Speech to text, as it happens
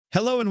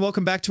Hello and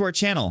welcome back to our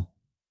channel.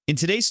 In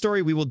today's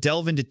story, we will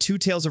delve into two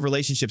tales of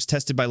relationships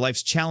tested by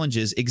life's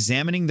challenges,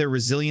 examining their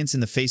resilience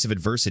in the face of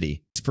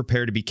adversity.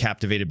 Prepare to be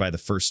captivated by the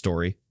first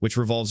story, which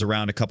revolves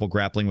around a couple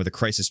grappling with a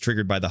crisis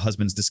triggered by the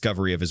husband's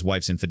discovery of his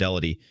wife's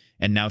infidelity,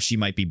 and now she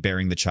might be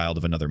bearing the child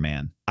of another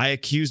man. I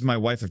accused my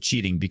wife of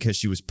cheating because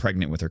she was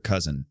pregnant with her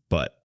cousin,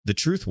 but the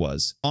truth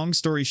was, long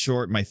story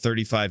short, my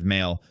 35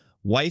 male,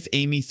 wife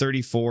Amy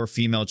 34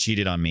 female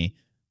cheated on me.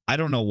 I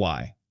don't know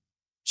why.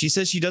 She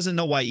says she doesn't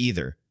know why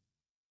either.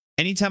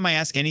 Anytime I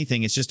ask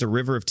anything, it's just a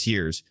river of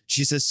tears.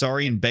 She says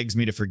sorry and begs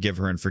me to forgive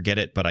her and forget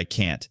it, but I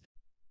can't.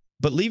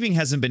 But leaving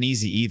hasn't been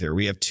easy either.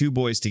 We have two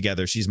boys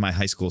together. She's my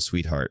high school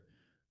sweetheart.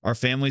 Our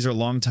families are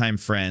longtime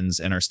friends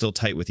and are still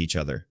tight with each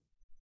other.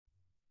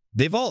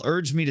 They've all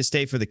urged me to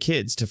stay for the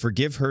kids, to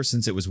forgive her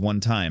since it was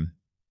one time,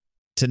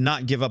 to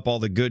not give up all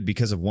the good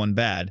because of one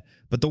bad.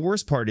 But the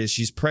worst part is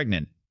she's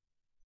pregnant.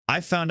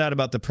 I found out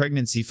about the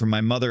pregnancy from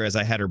my mother as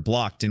I had her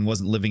blocked and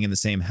wasn't living in the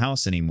same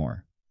house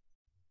anymore.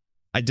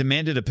 I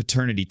demanded a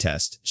paternity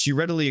test. She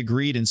readily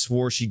agreed and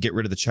swore she'd get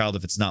rid of the child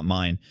if it's not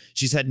mine.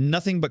 She's had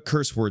nothing but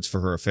curse words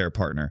for her affair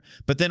partner.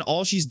 But then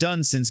all she's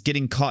done since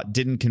getting caught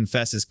didn't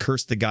confess is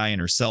curse the guy and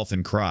herself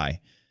and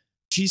cry.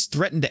 She's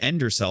threatened to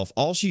end herself.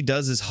 All she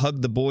does is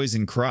hug the boys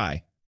and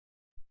cry.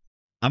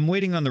 I'm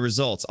waiting on the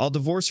results. I'll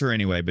divorce her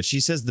anyway, but she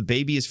says the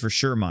baby is for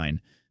sure mine.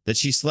 That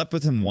she slept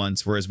with him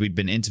once, whereas we'd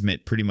been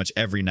intimate pretty much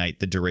every night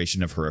the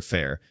duration of her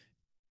affair.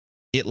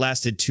 It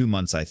lasted 2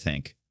 months, I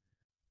think.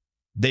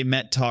 They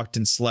met, talked,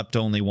 and slept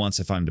only once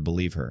if I'm to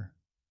believe her.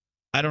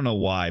 I don't know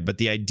why, but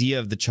the idea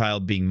of the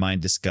child being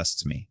mine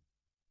disgusts me.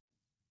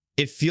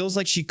 It feels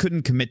like she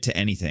couldn't commit to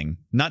anything,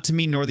 not to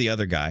me nor the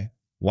other guy.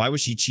 Why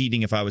was she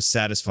cheating if I was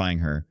satisfying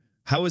her?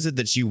 How is it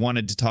that she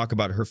wanted to talk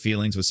about her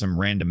feelings with some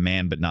random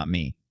man but not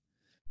me?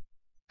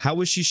 How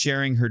was she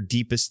sharing her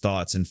deepest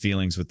thoughts and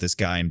feelings with this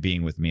guy and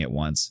being with me at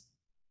once?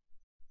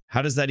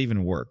 How does that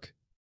even work?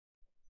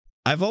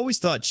 I've always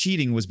thought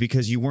cheating was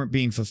because you weren't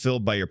being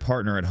fulfilled by your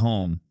partner at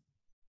home.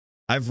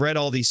 I've read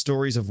all these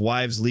stories of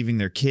wives leaving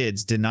their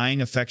kids,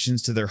 denying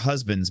affections to their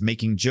husbands,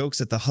 making jokes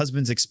at the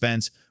husband's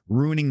expense,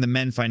 ruining the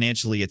men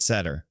financially,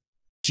 etc.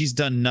 She's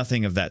done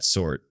nothing of that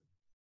sort.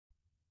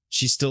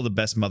 She's still the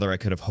best mother I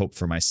could have hoped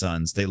for my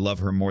sons. They love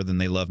her more than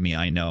they love me,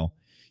 I know.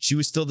 She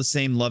was still the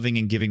same loving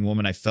and giving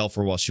woman I fell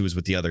for while she was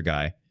with the other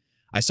guy.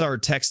 I saw her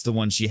text the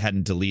one she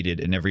hadn't deleted,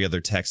 and every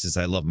other text is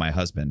I love my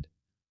husband.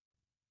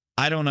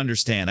 I don't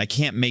understand. I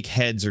can't make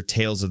heads or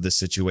tails of this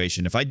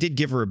situation. If I did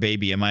give her a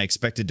baby, am I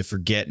expected to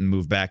forget and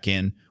move back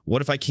in?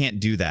 What if I can't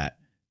do that?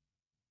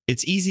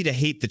 It's easy to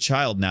hate the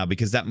child now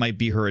because that might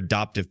be her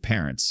adoptive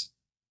parents.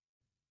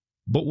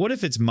 But what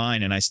if it's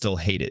mine and I still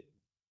hate it?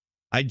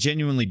 I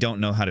genuinely don't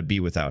know how to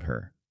be without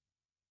her.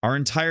 Our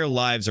entire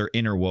lives are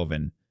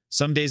interwoven.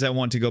 Some days I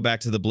want to go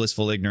back to the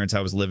blissful ignorance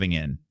I was living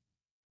in.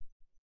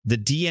 The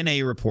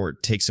DNA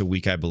report takes a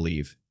week, I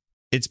believe.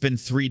 It's been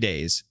 3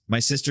 days. My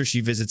sister,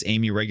 she visits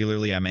Amy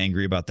regularly. I'm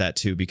angry about that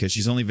too because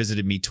she's only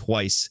visited me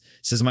twice.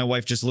 Says my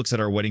wife just looks at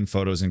our wedding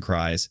photos and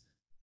cries.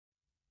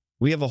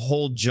 We have a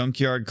whole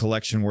junkyard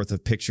collection worth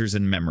of pictures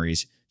and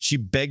memories. She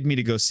begged me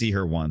to go see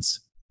her once.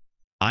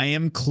 I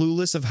am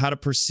clueless of how to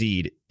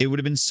proceed. It would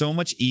have been so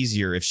much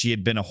easier if she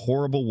had been a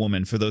horrible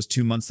woman for those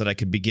 2 months that I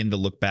could begin to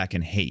look back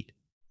and hate.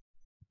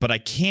 But I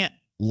can't.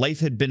 Life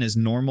had been as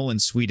normal and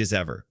sweet as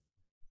ever.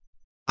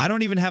 I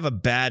don't even have a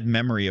bad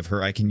memory of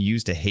her I can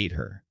use to hate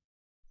her.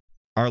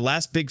 Our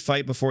last big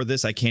fight before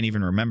this, I can't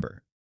even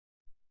remember.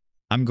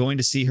 I'm going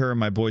to see her and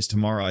my boys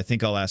tomorrow. I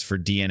think I'll ask for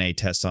DNA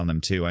tests on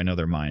them too. I know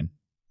they're mine.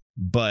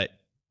 But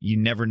you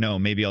never know.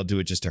 Maybe I'll do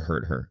it just to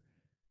hurt her.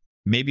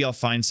 Maybe I'll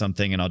find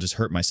something and I'll just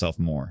hurt myself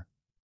more.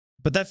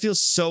 But that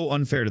feels so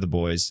unfair to the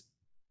boys.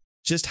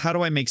 Just how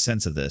do I make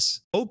sense of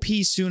this? OP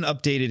soon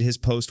updated his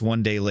post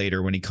 1 day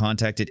later when he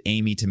contacted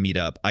Amy to meet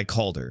up. I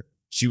called her.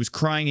 She was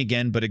crying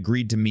again, but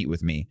agreed to meet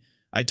with me.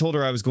 I told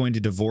her I was going to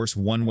divorce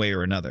one way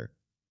or another.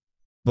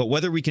 But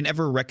whether we can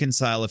ever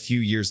reconcile a few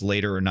years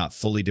later or not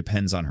fully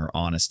depends on her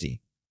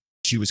honesty.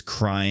 She was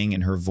crying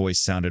and her voice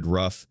sounded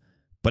rough,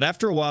 but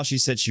after a while she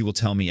said she will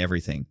tell me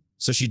everything,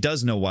 so she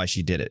does know why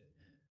she did it.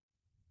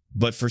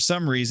 But for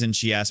some reason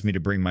she asked me to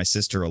bring my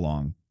sister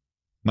along.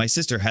 My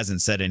sister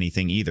hasn't said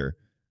anything either.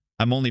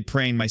 I'm only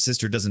praying my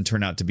sister doesn't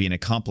turn out to be an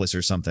accomplice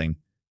or something.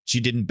 She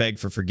didn't beg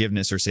for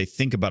forgiveness or say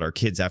think about our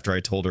kids after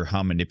I told her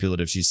how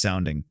manipulative she's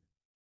sounding.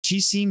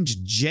 She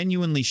seemed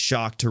genuinely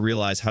shocked to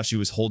realize how she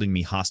was holding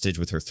me hostage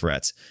with her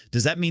threats.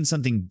 Does that mean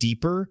something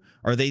deeper?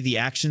 Are they the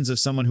actions of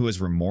someone who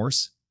has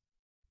remorse?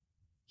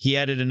 He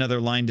added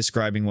another line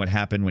describing what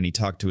happened when he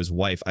talked to his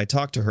wife. I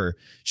talked to her.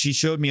 She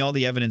showed me all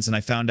the evidence and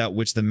I found out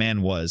which the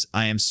man was.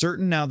 I am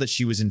certain now that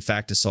she was in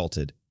fact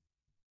assaulted.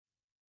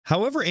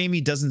 However,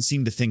 Amy doesn't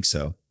seem to think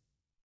so.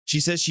 She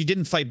says she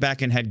didn't fight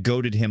back and had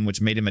goaded him, which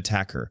made him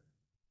attack her.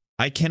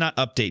 I cannot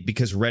update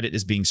because Reddit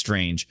is being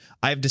strange.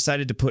 I have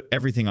decided to put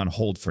everything on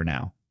hold for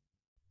now.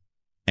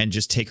 And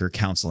just take her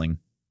counseling.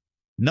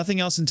 Nothing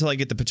else until I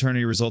get the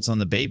paternity results on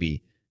the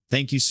baby.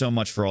 Thank you so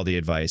much for all the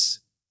advice.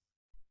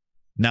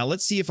 Now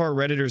let's see if our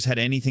Redditors had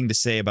anything to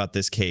say about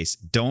this case.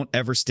 Don't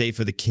ever stay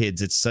for the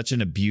kids. It's such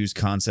an abused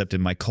concept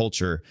in my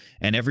culture,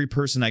 and every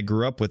person I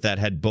grew up with that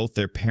had both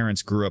their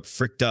parents grew up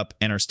fricked up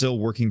and are still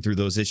working through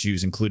those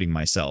issues, including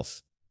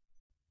myself.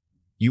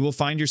 You will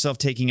find yourself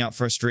taking out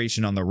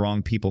frustration on the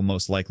wrong people,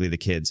 most likely the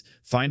kids.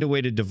 Find a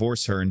way to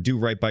divorce her and do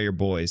right by your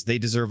boys. They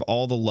deserve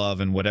all the love,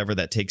 and whatever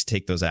that takes,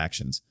 take those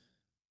actions.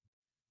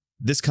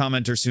 This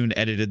commenter soon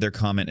edited their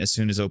comment as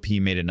soon as OP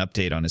made an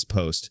update on his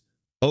post.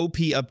 OP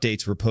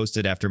updates were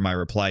posted after my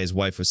reply his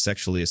wife was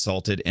sexually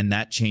assaulted, and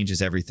that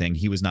changes everything.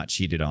 He was not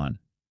cheated on.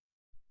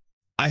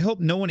 I hope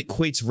no one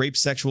equates rape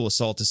sexual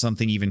assault to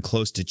something even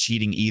close to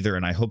cheating either,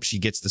 and I hope she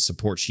gets the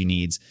support she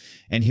needs.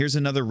 And here's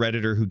another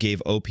Redditor who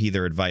gave OP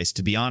their advice.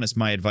 To be honest,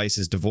 my advice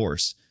is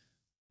divorce.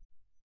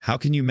 How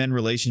can you mend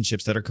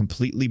relationships that are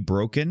completely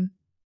broken?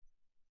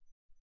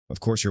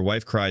 Of course, your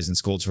wife cries and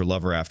scolds her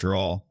lover after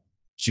all.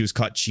 She was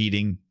caught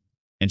cheating,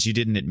 and she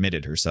didn't admit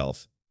it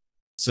herself.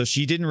 So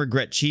she didn't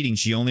regret cheating,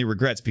 she only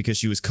regrets because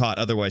she was caught,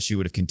 otherwise she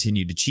would have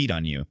continued to cheat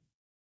on you.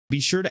 Be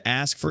sure to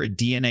ask for a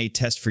DNA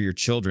test for your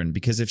children,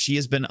 because if she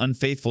has been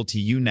unfaithful to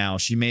you now,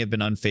 she may have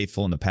been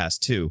unfaithful in the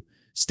past too.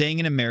 Staying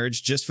in a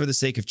marriage just for the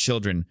sake of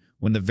children,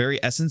 when the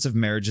very essence of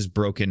marriage is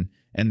broken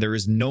and there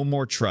is no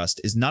more trust,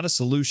 is not a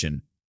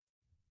solution.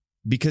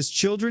 Because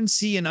children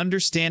see and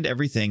understand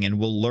everything and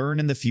will learn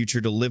in the future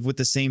to live with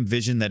the same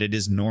vision that it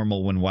is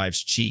normal when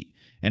wives cheat.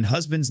 And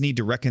husbands need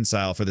to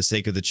reconcile for the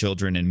sake of the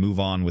children and move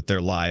on with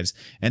their lives,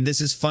 and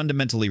this is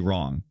fundamentally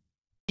wrong.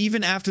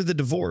 Even after the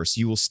divorce,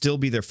 you will still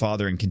be their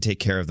father and can take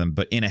care of them,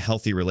 but in a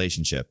healthy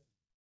relationship.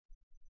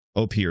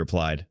 OP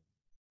replied,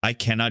 I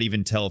cannot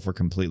even tell if we're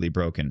completely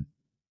broken.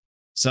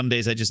 Some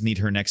days I just need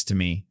her next to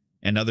me,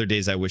 and other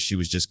days I wish she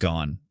was just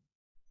gone.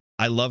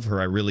 I love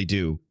her, I really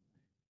do.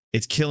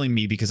 It's killing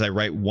me because I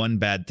write one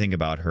bad thing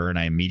about her and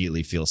I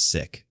immediately feel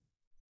sick.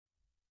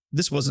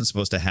 This wasn't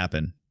supposed to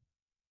happen.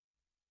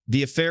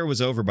 The affair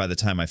was over by the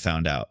time I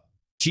found out.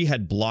 She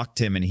had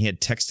blocked him and he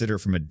had texted her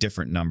from a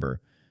different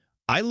number.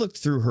 I looked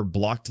through her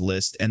blocked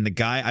list and the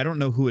guy, I don't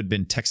know who, had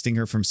been texting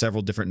her from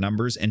several different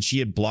numbers and she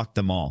had blocked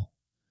them all.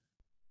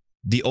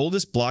 The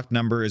oldest blocked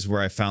number is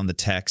where I found the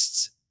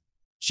texts.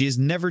 She has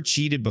never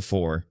cheated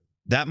before.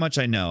 That much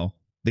I know.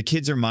 The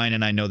kids are mine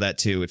and I know that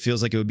too. It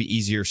feels like it would be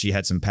easier if she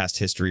had some past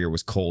history or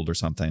was cold or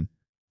something.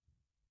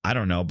 I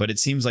don't know, but it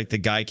seems like the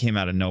guy came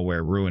out of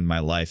nowhere, ruined my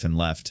life, and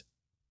left.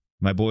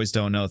 My boys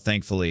don't know,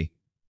 thankfully.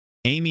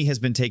 Amy has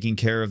been taking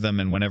care of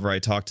them, and whenever I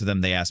talk to them,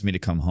 they ask me to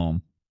come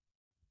home.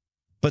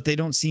 But they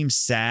don't seem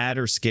sad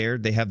or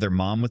scared. They have their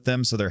mom with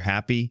them, so they're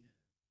happy.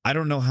 I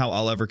don't know how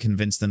I'll ever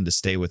convince them to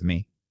stay with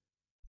me.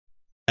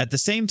 At the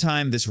same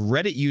time, this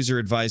Reddit user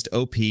advised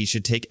OP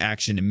should take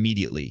action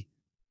immediately.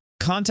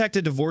 Contact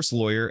a divorce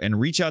lawyer and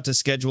reach out to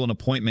schedule an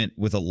appointment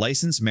with a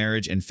licensed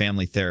marriage and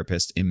family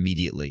therapist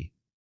immediately.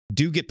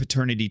 Do get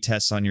paternity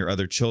tests on your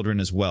other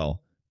children as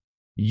well.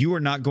 You are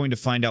not going to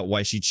find out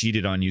why she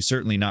cheated on you,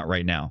 certainly not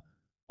right now.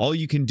 All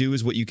you can do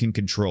is what you can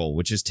control,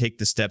 which is take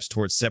the steps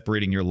towards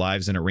separating your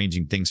lives and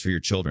arranging things for your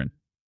children.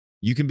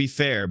 You can be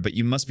fair, but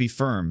you must be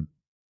firm.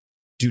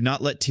 Do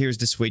not let tears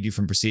dissuade you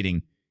from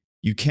proceeding.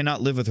 You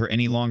cannot live with her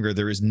any longer.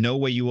 There is no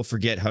way you will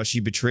forget how she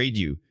betrayed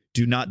you.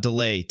 Do not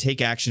delay. Take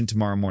action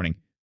tomorrow morning.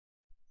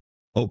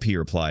 OP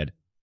replied,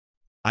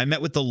 I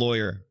met with the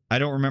lawyer. I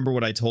don't remember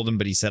what I told him,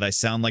 but he said I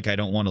sound like I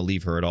don't want to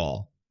leave her at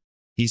all.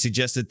 He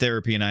suggested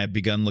therapy and I have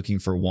begun looking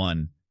for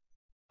one.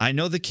 I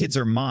know the kids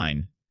are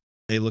mine.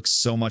 They look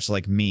so much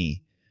like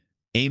me.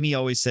 Amy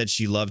always said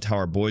she loved how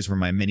our boys were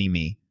my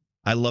mini-me.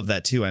 I love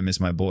that too, I miss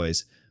my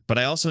boys. But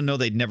I also know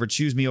they'd never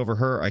choose me over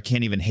her. I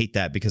can't even hate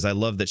that because I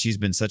love that she's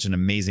been such an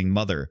amazing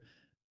mother.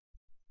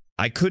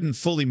 I couldn't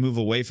fully move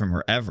away from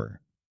her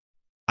ever.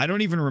 I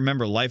don't even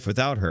remember life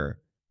without her.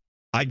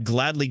 I'd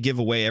gladly give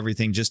away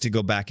everything just to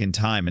go back in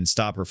time and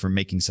stop her from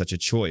making such a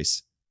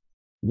choice.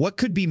 What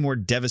could be more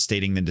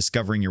devastating than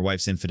discovering your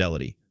wife's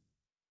infidelity?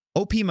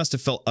 OP must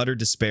have felt utter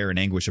despair and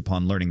anguish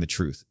upon learning the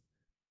truth.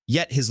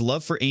 Yet his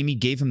love for Amy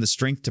gave him the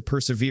strength to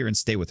persevere and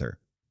stay with her.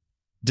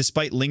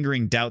 Despite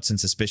lingering doubts and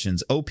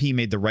suspicions, OP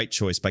made the right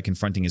choice by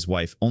confronting his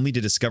wife, only to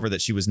discover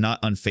that she was not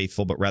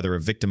unfaithful but rather a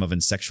victim of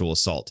sexual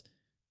assault.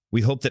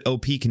 We hope that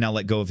OP can now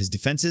let go of his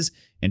defenses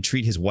and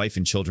treat his wife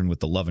and children with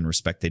the love and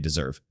respect they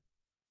deserve.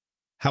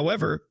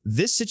 However,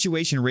 this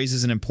situation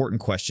raises an important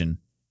question.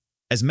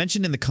 As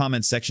mentioned in the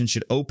comments section,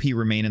 should OP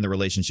remain in the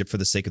relationship for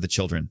the sake of the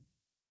children?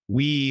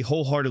 We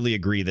wholeheartedly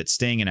agree that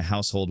staying in a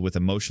household with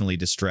emotionally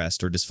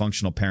distressed or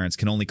dysfunctional parents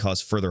can only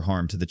cause further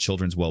harm to the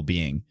children's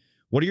well-being.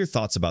 What are your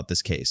thoughts about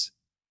this case?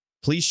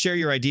 Please share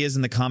your ideas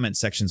in the comment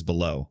sections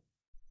below.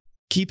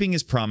 Keeping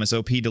his promise,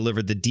 OP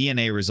delivered the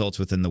DNA results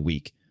within the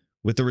week.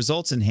 With the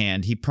results in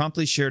hand, he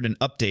promptly shared an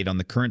update on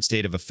the current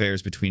state of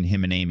affairs between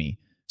him and Amy.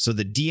 So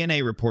the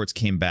DNA reports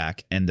came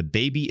back, and the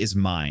baby is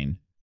mine.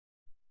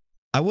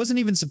 I wasn't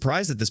even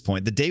surprised at this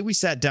point. The day we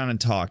sat down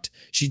and talked,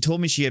 she told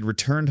me she had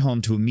returned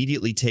home to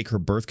immediately take her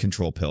birth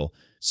control pill,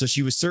 so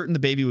she was certain the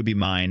baby would be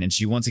mine, and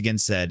she once again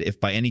said if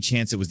by any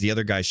chance it was the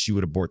other guy, she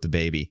would abort the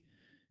baby.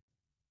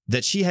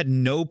 that she had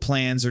no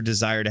plans or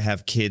desire to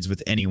have kids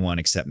with anyone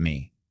except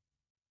me.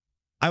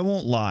 I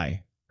won't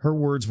lie, her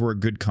words were a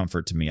good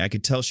comfort to me. I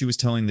could tell she was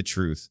telling the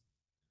truth.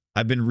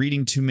 I've been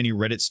reading too many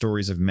Reddit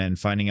stories of men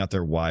finding out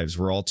their wives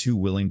were all too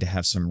willing to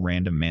have some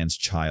random man's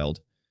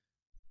child.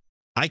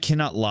 I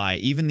cannot lie,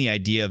 even the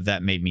idea of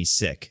that made me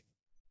sick.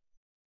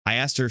 I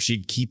asked her if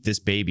she'd keep this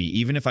baby,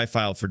 even if I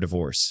filed for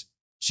divorce.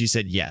 She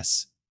said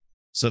yes.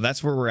 So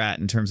that's where we're at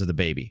in terms of the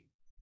baby.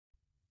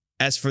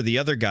 As for the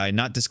other guy,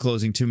 not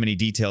disclosing too many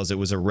details, it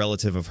was a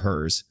relative of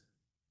hers.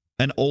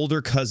 An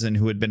older cousin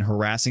who had been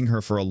harassing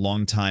her for a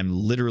long time,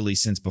 literally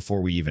since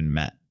before we even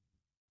met.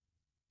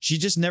 She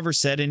just never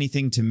said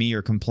anything to me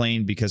or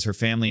complained because her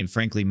family, and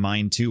frankly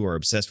mine too, are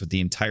obsessed with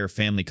the entire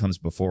family comes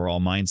before all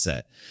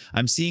mindset.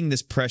 I'm seeing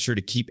this pressure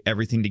to keep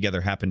everything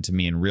together happen to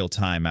me in real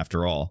time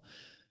after all.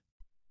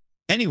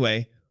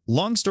 Anyway,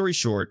 long story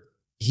short,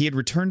 he had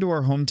returned to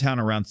our hometown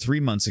around 3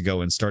 months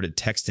ago and started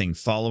texting,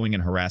 following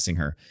and harassing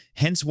her.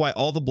 Hence why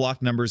all the block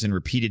numbers and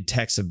repeated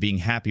texts of being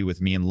happy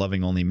with me and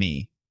loving only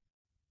me.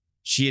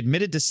 She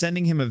admitted to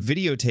sending him a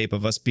videotape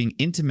of us being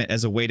intimate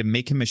as a way to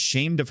make him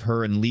ashamed of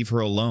her and leave her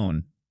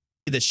alone.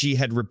 That she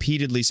had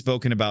repeatedly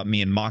spoken about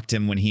me and mocked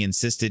him when he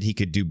insisted he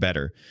could do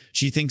better.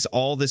 She thinks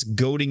all this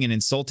goading and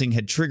insulting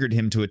had triggered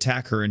him to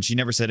attack her, and she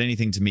never said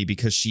anything to me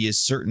because she is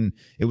certain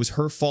it was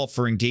her fault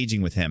for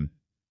engaging with him.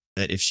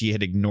 That if she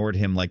had ignored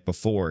him like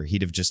before,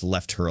 he'd have just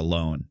left her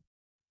alone.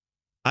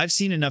 I've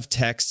seen enough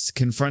texts,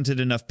 confronted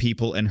enough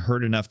people, and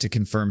heard enough to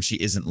confirm she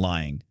isn't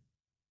lying.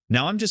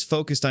 Now I'm just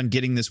focused on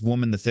getting this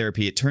woman the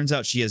therapy it turns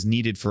out she has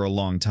needed for a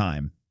long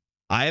time.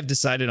 I have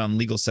decided on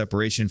legal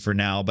separation for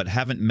now, but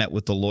haven't met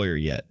with the lawyer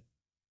yet.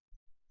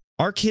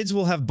 Our kids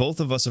will have both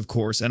of us, of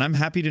course, and I'm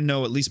happy to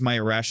know at least my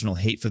irrational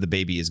hate for the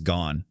baby is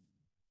gone.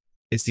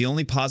 It's the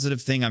only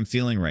positive thing I'm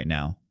feeling right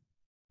now.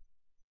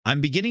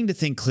 I'm beginning to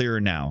think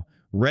clearer now.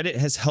 Reddit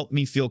has helped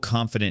me feel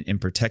confident in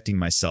protecting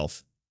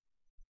myself.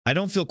 I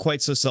don't feel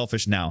quite so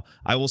selfish now.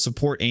 I will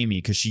support Amy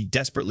because she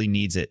desperately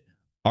needs it.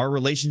 Our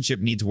relationship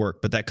needs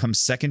work, but that comes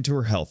second to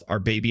her health, our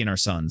baby and our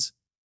sons.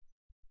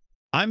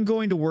 I'm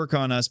going to work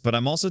on us, but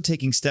I'm also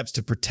taking steps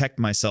to protect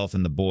myself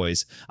and the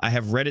boys. I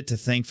have Reddit to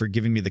thank for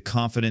giving me the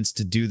confidence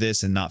to do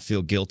this and not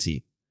feel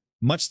guilty.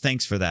 Much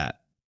thanks for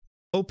that.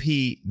 OP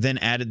then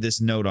added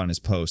this note on his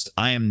post.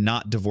 I am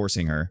not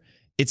divorcing her.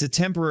 It's a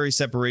temporary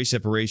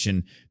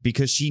separation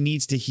because she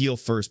needs to heal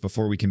first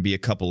before we can be a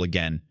couple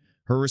again.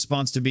 Her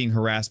response to being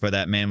harassed by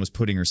that man was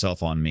putting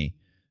herself on me.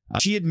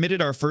 She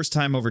admitted our first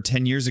time over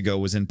 10 years ago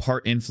was in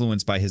part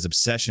influenced by his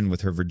obsession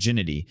with her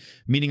virginity,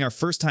 meaning our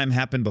first time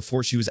happened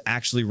before she was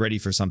actually ready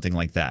for something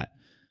like that.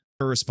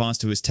 Her response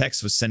to his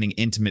text was sending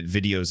intimate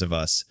videos of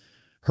us.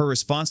 Her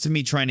response to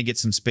me trying to get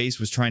some space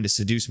was trying to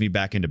seduce me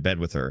back into bed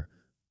with her.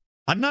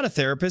 I'm not a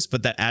therapist,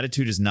 but that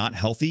attitude is not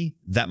healthy,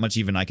 that much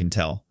even I can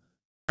tell.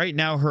 Right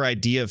now, her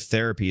idea of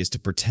therapy is to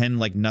pretend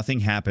like nothing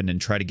happened and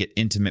try to get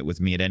intimate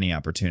with me at any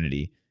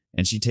opportunity,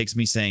 and she takes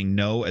me saying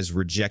no as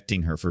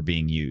rejecting her for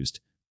being used.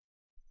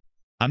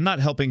 I'm not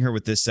helping her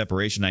with this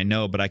separation, I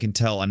know, but I can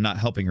tell I'm not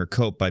helping her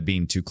cope by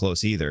being too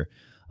close either.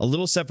 A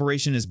little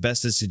separation is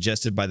best as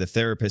suggested by the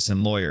therapist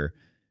and lawyer.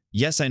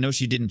 Yes, I know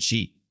she didn't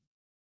cheat.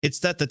 It's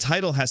that the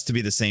title has to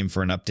be the same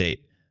for an update.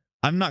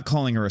 I'm not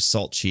calling her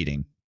assault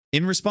cheating.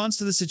 In response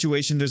to the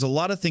situation, there's a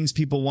lot of things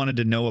people wanted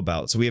to know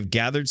about, so we have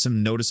gathered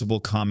some noticeable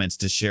comments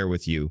to share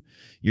with you.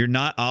 You're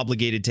not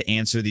obligated to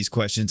answer these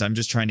questions, I'm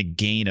just trying to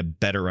gain a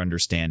better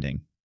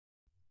understanding.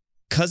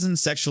 Cousin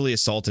sexually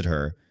assaulted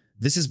her.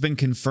 This has been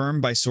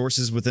confirmed by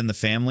sources within the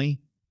family.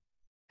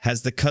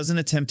 Has the cousin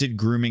attempted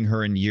grooming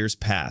her in years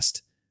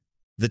past?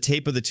 The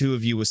tape of the two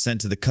of you was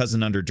sent to the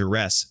cousin under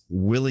duress,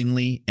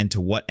 willingly, and to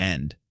what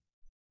end?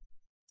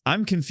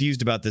 I'm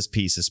confused about this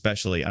piece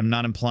especially. I'm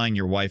not implying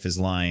your wife is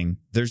lying.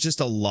 There's just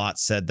a lot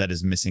said that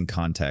is missing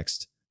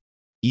context.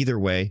 Either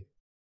way,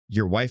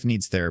 your wife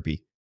needs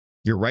therapy.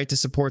 You're right to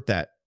support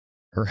that.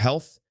 Her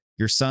health,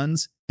 your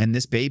sons, and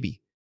this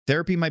baby.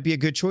 Therapy might be a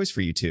good choice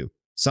for you two.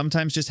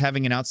 Sometimes just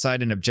having an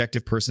outside and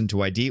objective person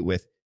to ID it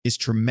with is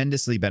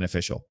tremendously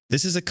beneficial.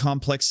 This is a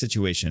complex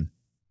situation.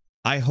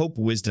 I hope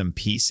wisdom,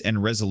 peace,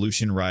 and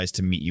resolution rise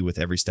to meet you with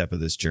every step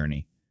of this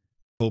journey.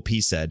 OP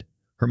said.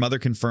 Her mother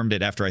confirmed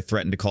it after I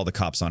threatened to call the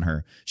cops on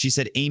her. She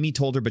said Amy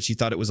told her, but she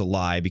thought it was a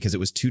lie because it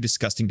was too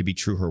disgusting to be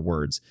true, her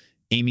words.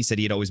 Amy said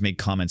he had always made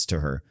comments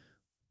to her.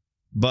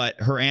 But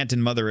her aunt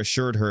and mother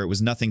assured her it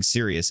was nothing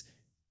serious.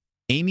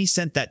 Amy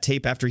sent that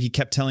tape after he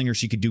kept telling her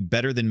she could do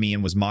better than me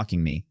and was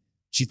mocking me.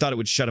 She thought it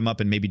would shut him up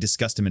and maybe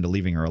disgust him into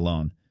leaving her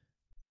alone.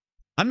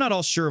 I'm not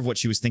all sure of what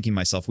she was thinking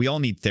myself. We all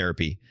need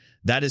therapy.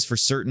 That is for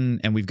certain,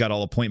 and we've got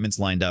all appointments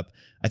lined up.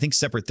 I think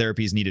separate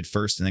therapy is needed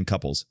first and then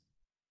couples.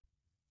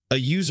 A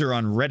user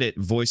on Reddit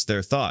voiced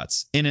their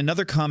thoughts. In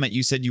another comment,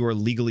 you said you are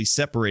legally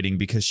separating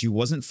because she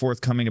wasn't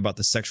forthcoming about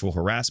the sexual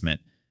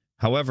harassment.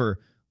 However,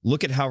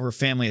 look at how her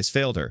family has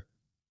failed her.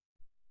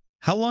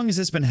 How long has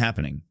this been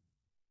happening?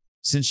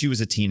 Since she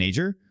was a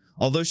teenager?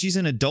 Although she's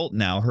an adult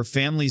now, her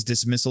family's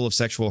dismissal of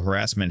sexual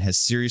harassment has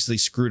seriously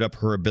screwed up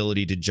her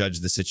ability to judge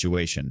the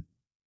situation.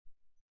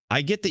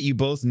 I get that you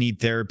both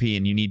need therapy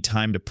and you need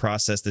time to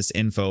process this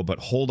info, but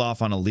hold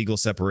off on a legal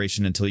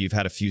separation until you've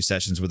had a few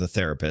sessions with a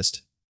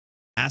therapist.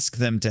 Ask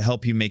them to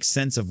help you make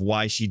sense of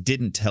why she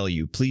didn't tell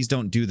you. Please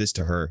don't do this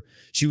to her.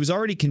 She was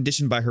already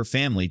conditioned by her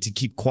family to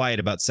keep quiet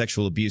about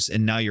sexual abuse,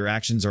 and now your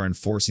actions are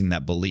enforcing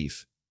that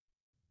belief.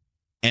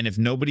 And if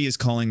nobody is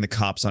calling the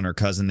cops on her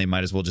cousin, they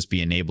might as well just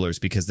be enablers,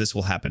 because this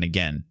will happen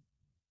again.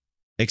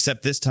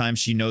 Except this time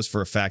she knows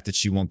for a fact that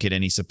she won't get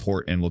any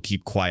support and will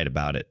keep quiet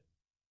about it.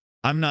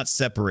 I'm not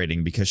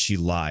separating because she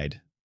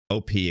lied.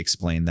 OP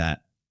explained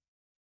that.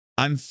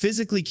 I'm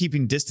physically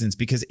keeping distance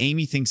because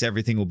Amy thinks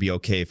everything will be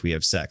okay if we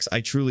have sex. I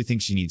truly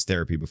think she needs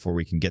therapy before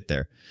we can get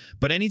there.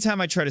 But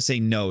anytime I try to say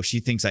no, she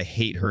thinks I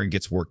hate her and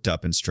gets worked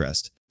up and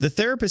stressed. The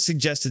therapist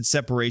suggested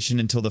separation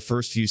until the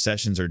first few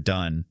sessions are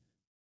done.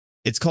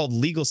 It's called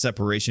legal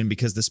separation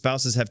because the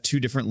spouses have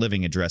 2 different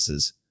living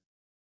addresses.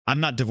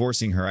 I'm not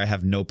divorcing her. I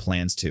have no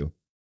plans to.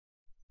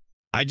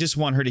 I just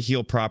want her to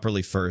heal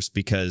properly first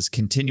because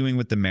continuing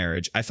with the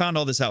marriage, I found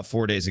all this out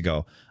 4 days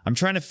ago. I'm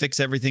trying to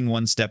fix everything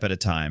one step at a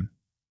time.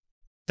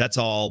 That's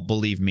all,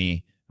 believe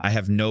me, I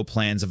have no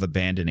plans of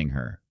abandoning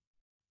her.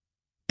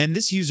 And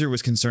this user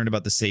was concerned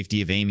about the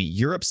safety of Amy.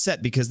 You're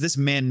upset because this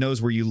man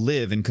knows where you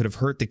live and could have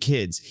hurt the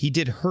kids. He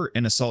did hurt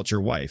and assault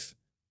your wife.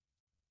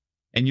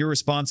 And your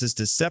response is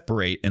to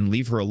separate and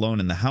leave her alone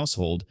in the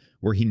household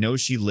where he knows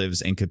she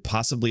lives and could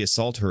possibly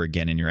assault her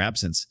again in your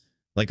absence.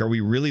 Like, are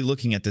we really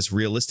looking at this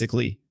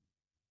realistically?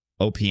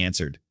 OP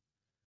answered.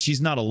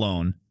 She's not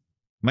alone.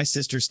 My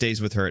sister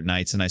stays with her at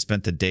nights, and I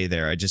spent the day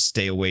there. I just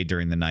stay away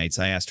during the nights.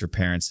 I asked her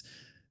parents.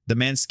 The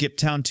man skipped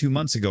town 2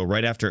 months ago,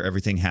 right after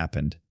everything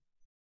happened.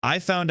 I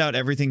found out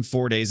everything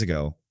 4 days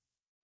ago.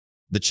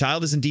 The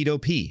child is indeed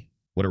OP.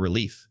 What a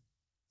relief.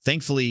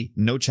 Thankfully,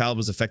 no child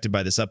was affected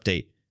by this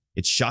update.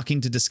 It's shocking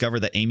to discover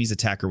that Amy's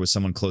attacker was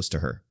someone close to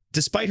her.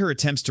 Despite her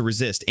attempts to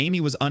resist,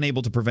 Amy was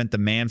unable to prevent the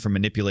man from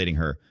manipulating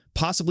her,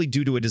 possibly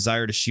due to a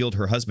desire to shield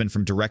her husband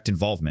from direct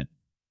involvement.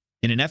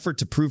 In an effort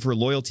to prove her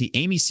loyalty,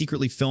 Amy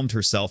secretly filmed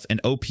herself and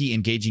OP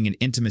engaging in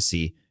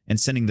intimacy and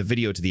sending the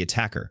video to the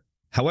attacker.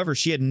 However,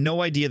 she had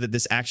no idea that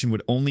this action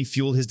would only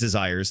fuel his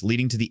desires,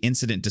 leading to the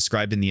incident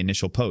described in the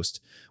initial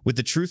post. With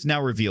the truth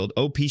now revealed,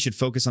 OP should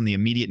focus on the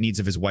immediate needs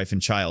of his wife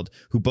and child,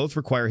 who both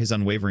require his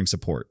unwavering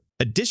support.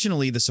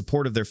 Additionally, the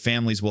support of their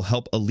families will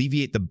help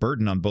alleviate the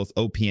burden on both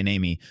OP and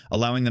Amy,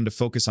 allowing them to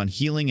focus on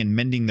healing and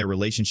mending their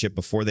relationship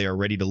before they are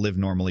ready to live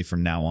normally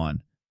from now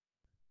on.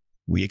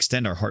 We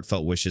extend our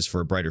heartfelt wishes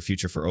for a brighter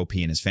future for OP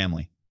and his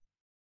family.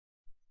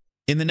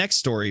 In the next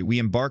story, we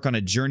embark on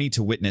a journey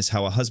to witness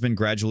how a husband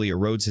gradually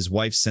erodes his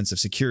wife's sense of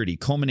security,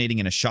 culminating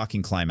in a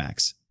shocking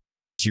climax.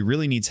 She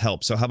really needs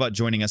help, so how about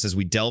joining us as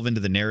we delve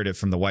into the narrative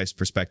from the wife's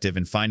perspective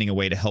and finding a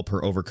way to help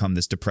her overcome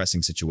this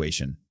depressing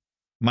situation.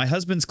 My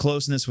husband's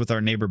closeness with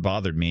our neighbor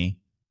bothered me.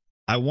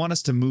 I want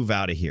us to move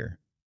out of here.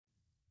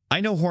 I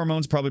know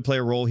hormones probably play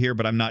a role here,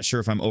 but I'm not sure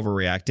if I'm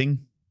overreacting.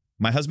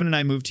 My husband and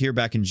I moved here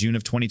back in June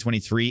of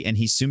 2023, and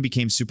he soon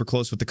became super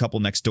close with the couple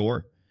next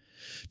door,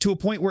 to a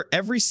point where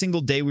every single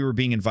day we were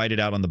being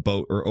invited out on the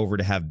boat or over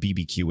to have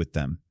BBQ with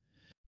them.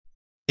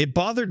 It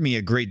bothered me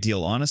a great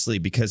deal, honestly,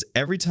 because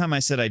every time I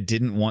said I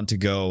didn't want to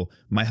go,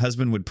 my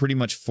husband would pretty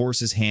much force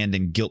his hand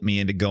and guilt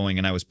me into going,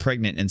 and I was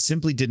pregnant and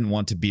simply didn't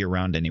want to be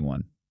around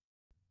anyone.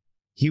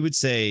 He would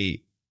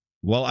say,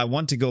 well, I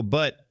want to go,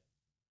 but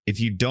if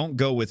you don't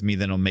go with me,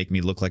 then it'll make me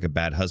look like a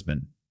bad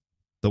husband.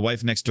 The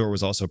wife next door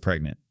was also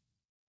pregnant.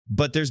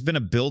 But there's been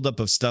a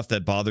buildup of stuff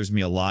that bothers me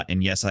a lot,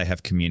 and yes, I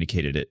have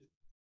communicated it.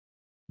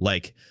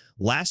 Like,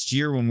 last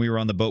year when we were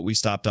on the boat, we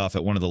stopped off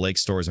at one of the lake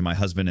stores, and my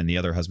husband and the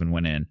other husband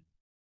went in.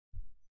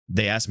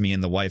 They asked me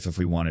and the wife if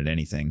we wanted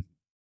anything.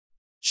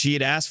 She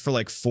had asked for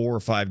like 4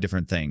 or 5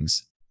 different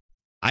things.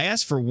 I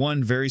asked for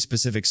one very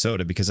specific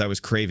soda because I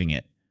was craving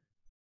it.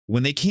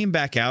 When they came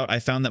back out, I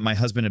found that my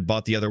husband had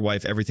bought the other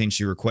wife everything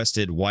she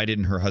requested. Why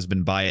didn't her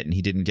husband buy it and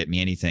he didn't get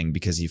me anything?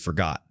 Because he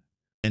forgot.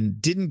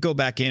 And didn't go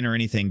back in or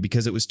anything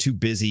because it was too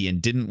busy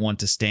and didn't want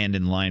to stand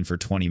in line for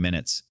 20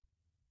 minutes.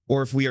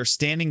 Or if we are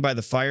standing by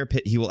the fire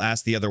pit, he will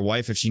ask the other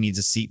wife if she needs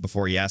a seat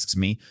before he asks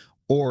me.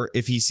 Or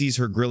if he sees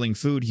her grilling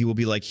food, he will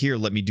be like, here,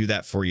 let me do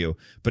that for you.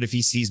 But if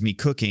he sees me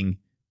cooking,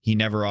 he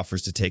never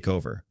offers to take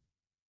over.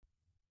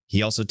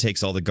 He also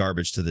takes all the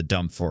garbage to the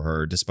dump for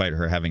her, despite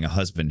her having a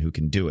husband who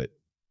can do it.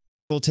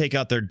 Will take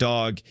out their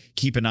dog,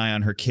 keep an eye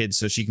on her kids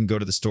so she can go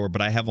to the store,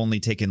 but I have only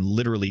taken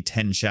literally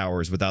 10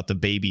 showers without the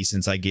baby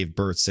since I gave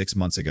birth 6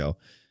 months ago.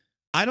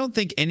 I don't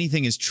think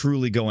anything is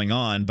truly going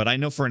on, but I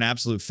know for an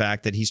absolute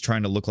fact that he's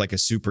trying to look like a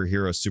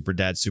superhero, super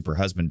dad, super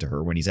husband to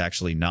her when he's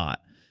actually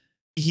not.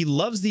 He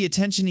loves the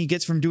attention he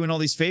gets from doing all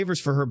these favors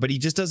for her, but he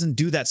just doesn't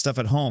do that stuff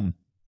at home.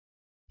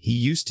 He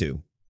used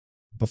to.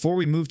 Before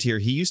we moved here,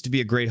 he used to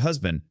be a great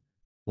husband.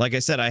 Like I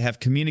said, I have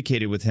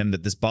communicated with him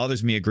that this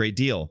bothers me a great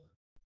deal.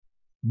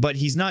 But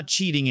he's not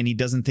cheating and he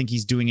doesn't think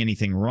he's doing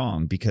anything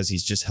wrong because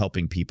he's just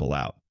helping people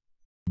out.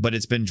 But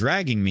it's been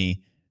dragging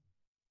me.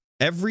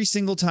 Every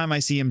single time I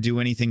see him do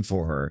anything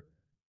for her,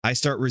 I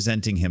start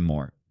resenting him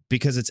more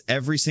because it's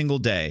every single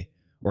day.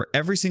 or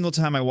every single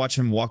time I watch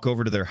him walk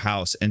over to their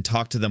house and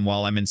talk to them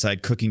while I'm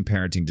inside cooking,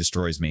 parenting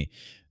destroys me.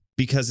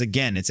 Because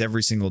again, it's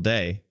every single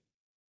day.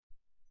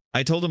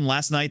 I told him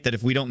last night that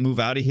if we don't move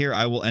out of here,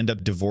 I will end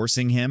up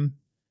divorcing him.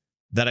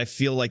 That I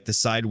feel like the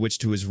side witch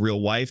to his real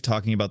wife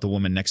talking about the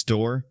woman next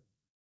door.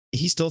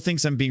 He still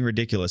thinks I'm being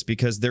ridiculous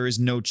because there is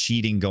no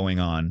cheating going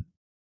on.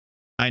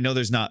 I know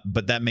there's not,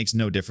 but that makes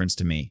no difference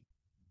to me.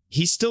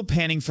 He's still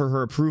panning for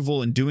her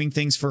approval and doing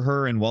things for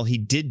her, and while he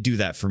did do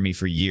that for me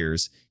for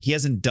years, he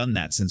hasn't done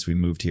that since we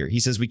moved here. He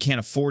says we can't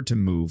afford to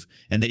move,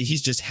 and that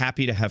he's just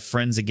happy to have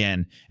friends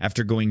again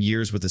after going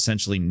years with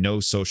essentially no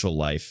social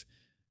life.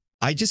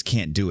 I just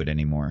can't do it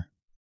anymore.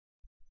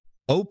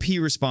 OP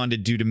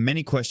responded due to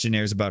many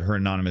questionnaires about her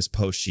anonymous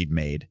post she'd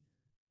made.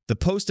 The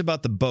post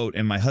about the boat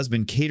and my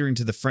husband catering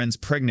to the friend's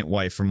pregnant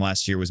wife from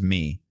last year was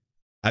me.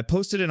 I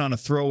posted it on a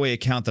throwaway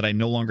account that I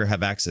no longer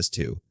have access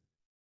to.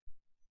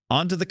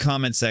 Onto the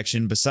comment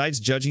section, besides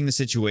judging the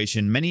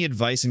situation, many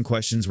advice and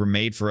questions were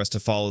made for us to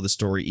follow the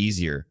story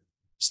easier.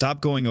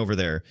 Stop going over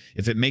there.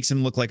 If it makes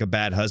him look like a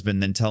bad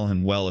husband, then tell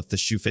him, well, if the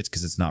shoe fits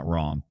because it's not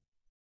wrong.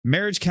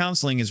 Marriage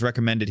counseling is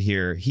recommended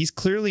here. He's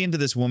clearly into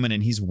this woman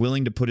and he's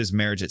willing to put his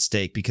marriage at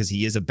stake because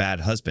he is a bad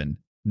husband,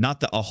 not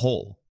the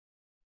a-hole.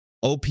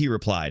 OP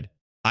replied,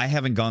 I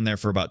haven't gone there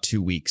for about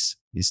 2 weeks.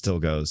 He still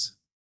goes.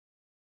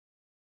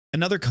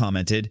 Another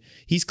commented,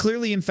 he's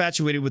clearly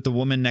infatuated with the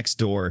woman next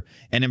door,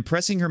 and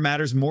impressing her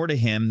matters more to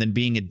him than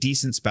being a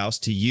decent spouse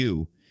to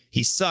you.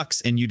 He sucks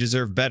and you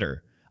deserve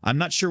better. I'm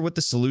not sure what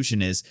the solution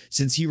is,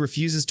 since he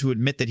refuses to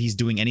admit that he's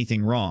doing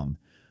anything wrong.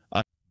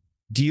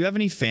 Do you have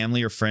any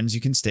family or friends you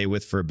can stay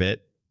with for a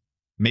bit?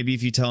 Maybe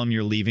if you tell him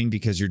you're leaving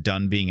because you're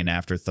done being an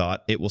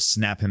afterthought, it will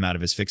snap him out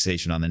of his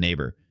fixation on the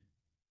neighbor.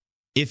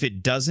 If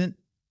it doesn't,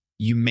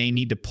 you may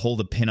need to pull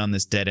the pin on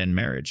this dead-end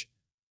marriage.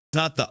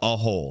 Not the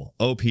a-hole.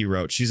 OP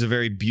wrote, she's a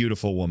very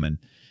beautiful woman,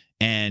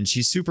 and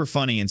she's super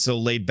funny and so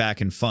laid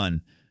back and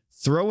fun.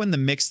 Throw in the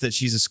mix that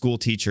she's a school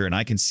teacher, and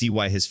I can see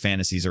why his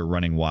fantasies are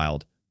running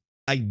wild.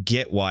 I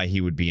get why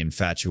he would be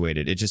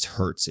infatuated. It just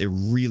hurts. It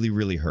really,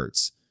 really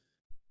hurts.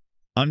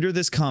 Under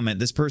this comment,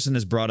 this person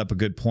has brought up a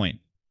good point.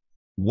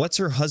 What's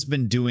her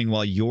husband doing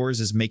while yours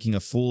is making a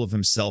fool of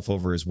himself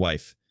over his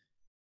wife?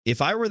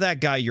 If I were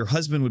that guy, your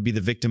husband would be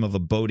the victim of a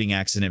boating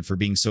accident for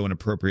being so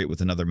inappropriate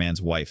with another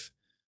man's wife.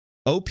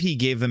 OP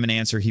gave him an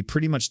answer he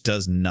pretty much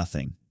does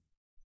nothing.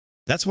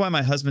 That's why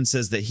my husband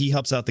says that he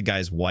helps out the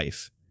guy's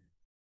wife.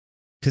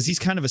 Because he's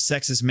kind of a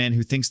sexist man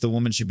who thinks the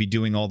woman should be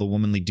doing all the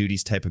womanly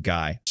duties type of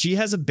guy. She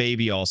has a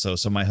baby also,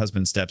 so my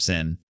husband steps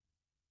in.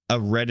 A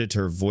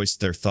Redditor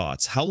voiced their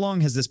thoughts. How long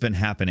has this been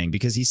happening?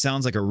 Because he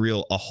sounds like a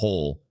real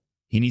a-hole.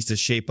 He needs to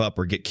shape up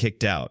or get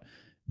kicked out.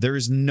 There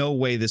is no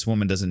way this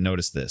woman doesn't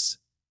notice this.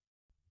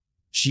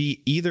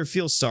 She either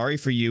feels sorry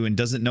for you and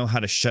doesn't know how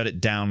to shut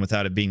it down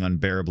without it being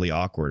unbearably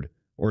awkward,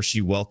 or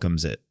she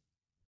welcomes it.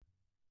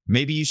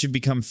 Maybe you should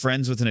become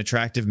friends with an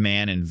attractive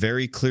man and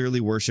very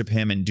clearly worship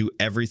him and do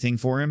everything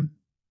for him.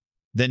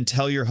 Then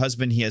tell your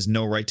husband he has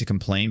no right to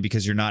complain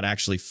because you're not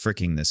actually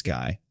fricking this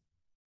guy.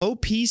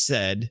 OP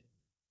said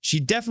she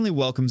definitely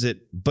welcomes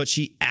it, but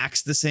she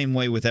acts the same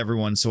way with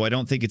everyone, so I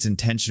don't think it's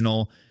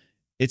intentional.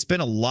 It's been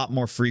a lot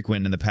more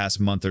frequent in the past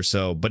month or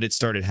so, but it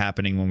started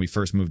happening when we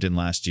first moved in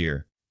last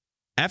year.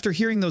 After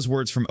hearing those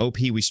words from OP,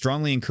 we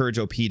strongly encourage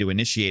OP to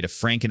initiate a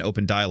frank and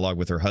open dialogue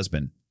with her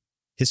husband.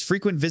 His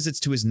frequent visits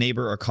to his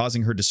neighbor are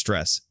causing her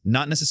distress,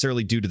 not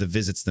necessarily due to the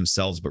visits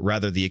themselves, but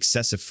rather the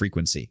excessive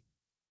frequency.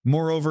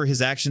 Moreover,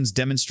 his actions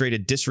demonstrate a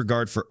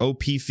disregard for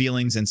OP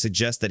feelings and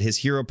suggest that his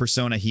hero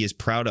persona he is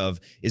proud of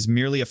is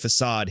merely a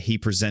facade he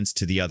presents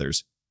to the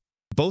others.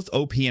 Both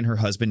OP and her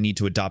husband need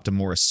to adopt a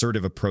more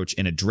assertive approach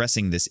in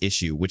addressing this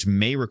issue, which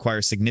may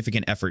require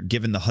significant effort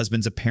given the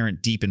husband's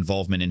apparent deep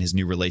involvement in his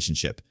new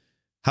relationship.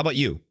 How about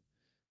you?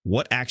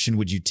 What action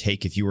would you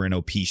take if you were in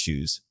OP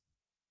shoes?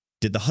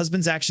 Did the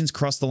husband's actions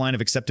cross the line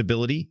of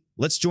acceptability?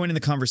 Let's join in the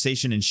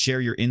conversation and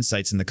share your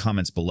insights in the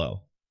comments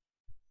below.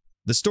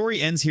 The story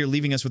ends here,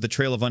 leaving us with a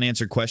trail of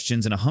unanswered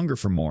questions and a hunger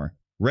for more.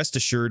 Rest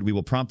assured, we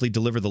will promptly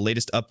deliver the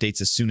latest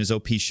updates as soon as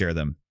OP share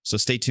them, so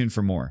stay tuned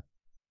for more.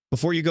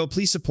 Before you go,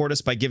 please support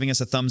us by giving us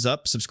a thumbs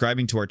up,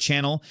 subscribing to our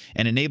channel,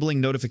 and enabling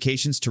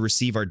notifications to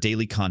receive our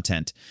daily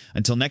content.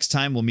 Until next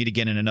time, we'll meet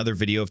again in another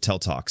video of Tell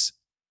Talks.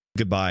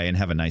 Goodbye and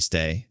have a nice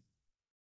day.